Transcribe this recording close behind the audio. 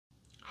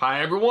Hi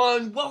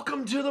everyone,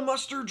 welcome to the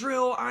muster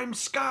drill. I'm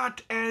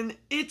Scott and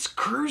it's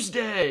cruise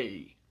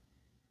day.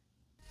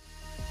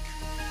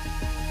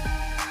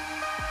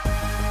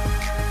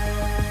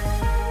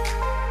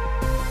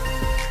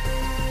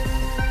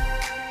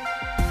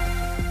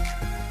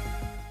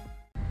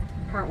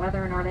 Current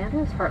weather in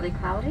Orlando is partly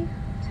cloudy,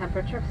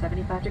 temperature of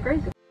 75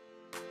 degrees.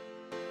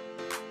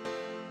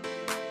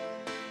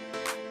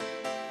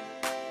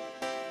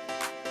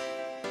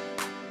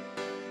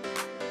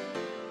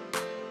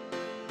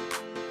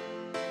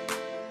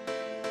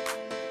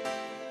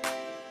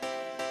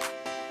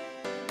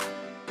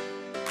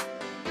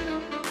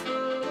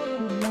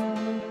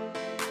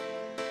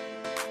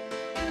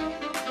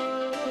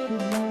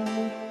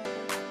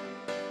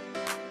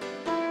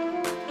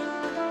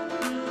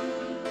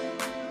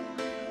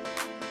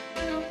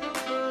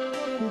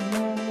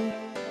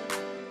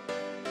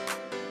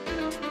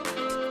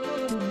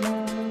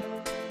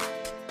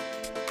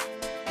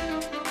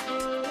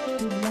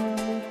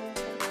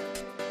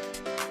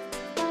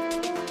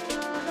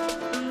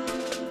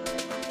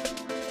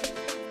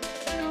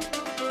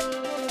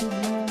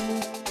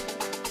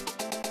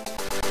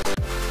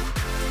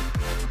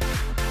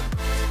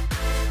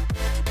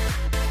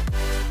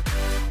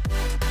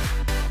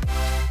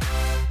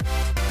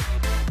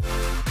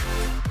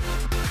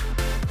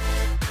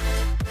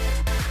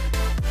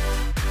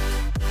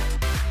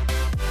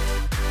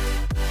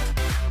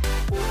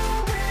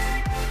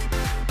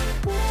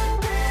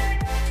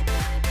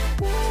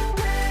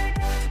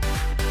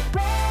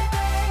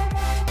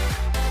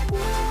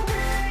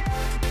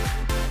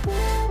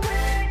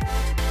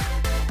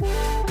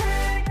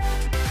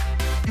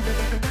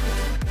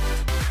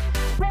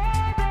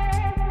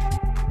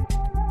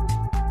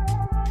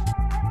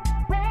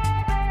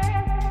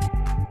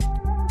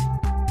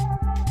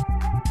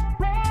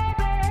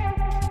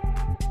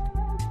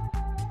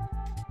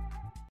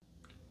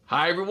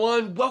 Hi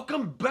everyone,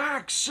 welcome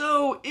back.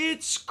 So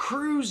it's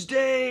cruise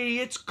day.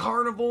 It's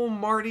Carnival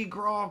Mardi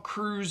Gras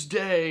cruise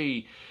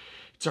day.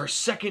 It's our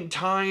second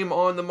time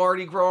on the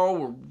Mardi Gras.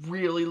 We're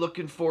really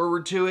looking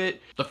forward to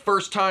it. The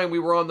first time we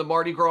were on the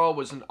Mardi Gras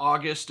was in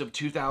August of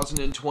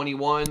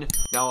 2021.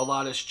 Now a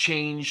lot has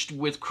changed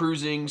with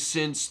cruising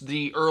since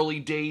the early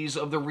days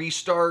of the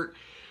restart,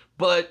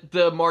 but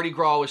the Mardi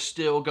Gras is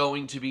still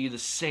going to be the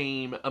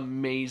same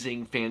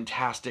amazing,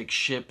 fantastic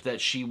ship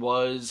that she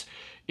was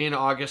in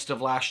August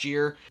of last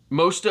year.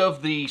 Most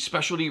of the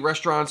specialty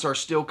restaurants are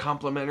still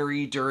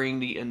complimentary during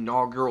the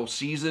inaugural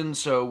season,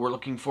 so we're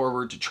looking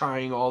forward to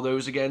trying all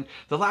those again.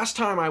 The last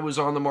time I was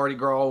on the Mardi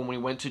Gras when we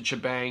went to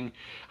Chibang,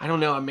 I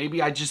don't know,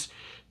 maybe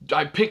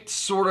I picked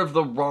sort of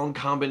the wrong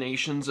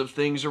combinations of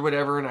things or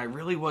whatever, and I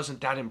really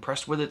wasn't that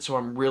impressed with it, so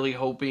I'm really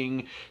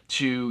hoping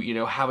to,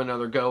 have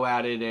another go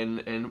at it,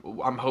 and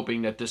I'm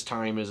hoping that this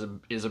time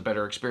is a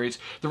better experience.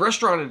 The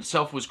restaurant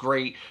itself was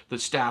great, the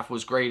staff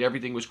was great,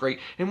 everything was great,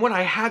 and what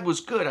I had was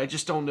good. I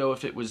just don't know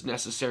if it was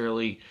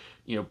necessarily,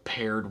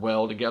 paired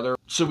well together.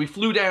 So we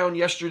flew down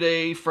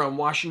yesterday from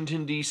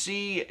Washington,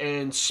 D.C.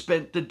 and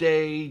spent the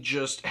day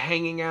just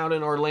hanging out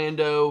in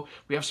Orlando.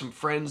 We have some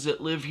friends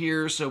that live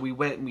here, so we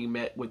went and we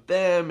met with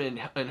them and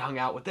hung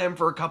out with them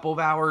for a couple of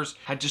hours.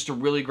 Had just a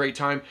really great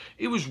time.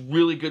 It was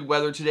really good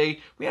weather today.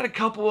 We had a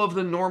couple of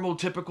the normal,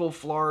 typical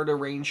Florida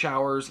rain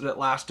showers that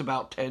last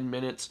about 10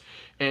 minutes.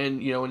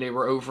 And, and they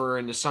were over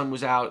and the sun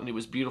was out and it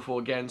was beautiful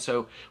again.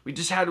 So we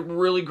just had a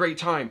really great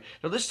time.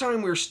 Now this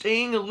time we're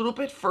staying a little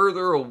bit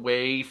further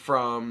away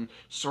from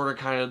sort of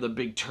kind of the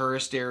big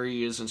tourist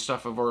areas and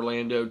stuff of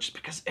Orlando, just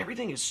because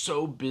everything is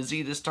so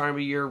busy this time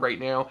of year right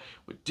now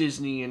with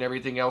Disney and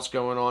everything else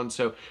going on.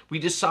 So we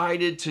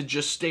decided to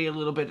just stay a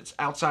little bit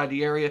outside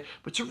the area,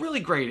 but it's a really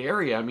great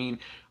area. I mean,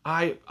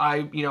 I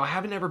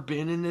haven't ever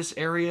been in this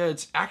area.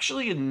 It's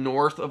actually in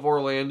north of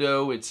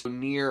Orlando. It's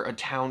near a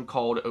town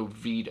called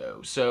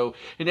Oviedo. So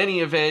in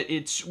any event,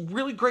 it's a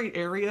really great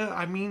area.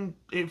 I mean,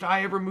 if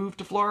I ever move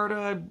to Florida,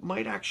 I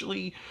might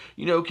actually,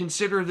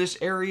 consider this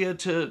area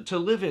to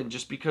live in,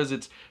 just because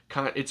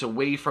it's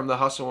away from the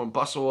hustle and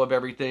bustle of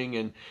everything,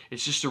 and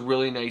it's just a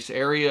really nice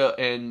area,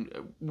 and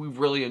we've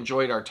really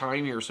enjoyed our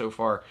time here so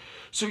far.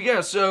 So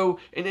yeah, so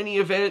in any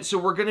event, so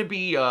we're gonna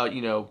be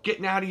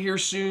getting out of here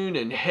soon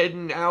and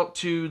heading out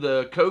to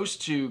the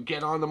coast to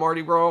get on the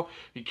Mardi Gras.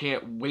 We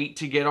can't wait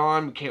to get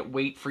on. We can't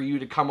wait for you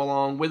to come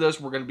along with us.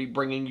 We're going to be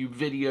bringing you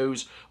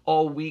videos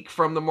all week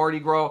from the Mardi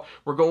Gras.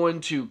 We're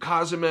going to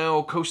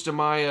Cozumel, Costa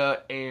Maya,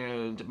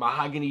 and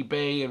Mahogany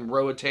Bay in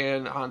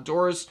Roatan,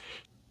 Honduras.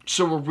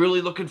 So we're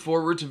really looking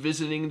forward to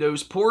visiting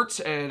those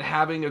ports and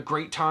having a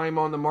great time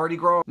on the Mardi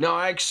Gras. Now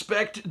I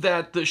expect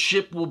that the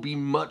ship will be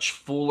much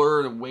fuller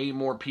and way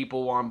more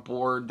people on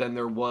board than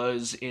there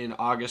was in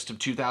August of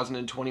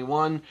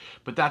 2021,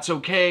 but that's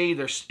okay.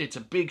 It's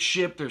a big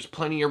ship, there's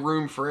plenty of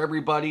room for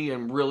everybody,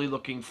 and really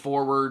looking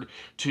forward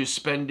to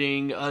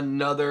spending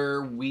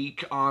another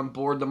week on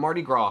board the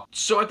Mardi Gras.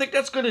 So I think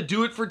that's going to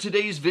do it for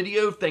today's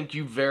video. Thank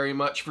you very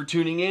much for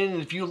tuning in,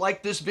 and if you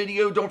like this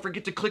video, don't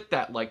forget to click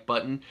that like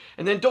button,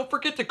 and then don't don't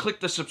forget to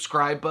click the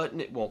subscribe button.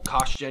 It won't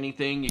cost you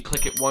anything. You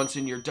click it once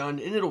and you're done,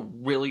 and it'll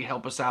really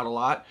help us out a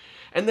lot.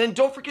 And then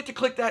don't forget to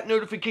click that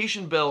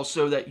notification bell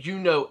so that you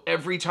know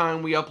every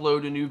time we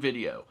upload a new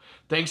video.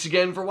 Thanks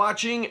again for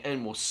watching,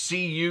 and we'll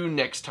see you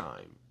next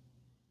time.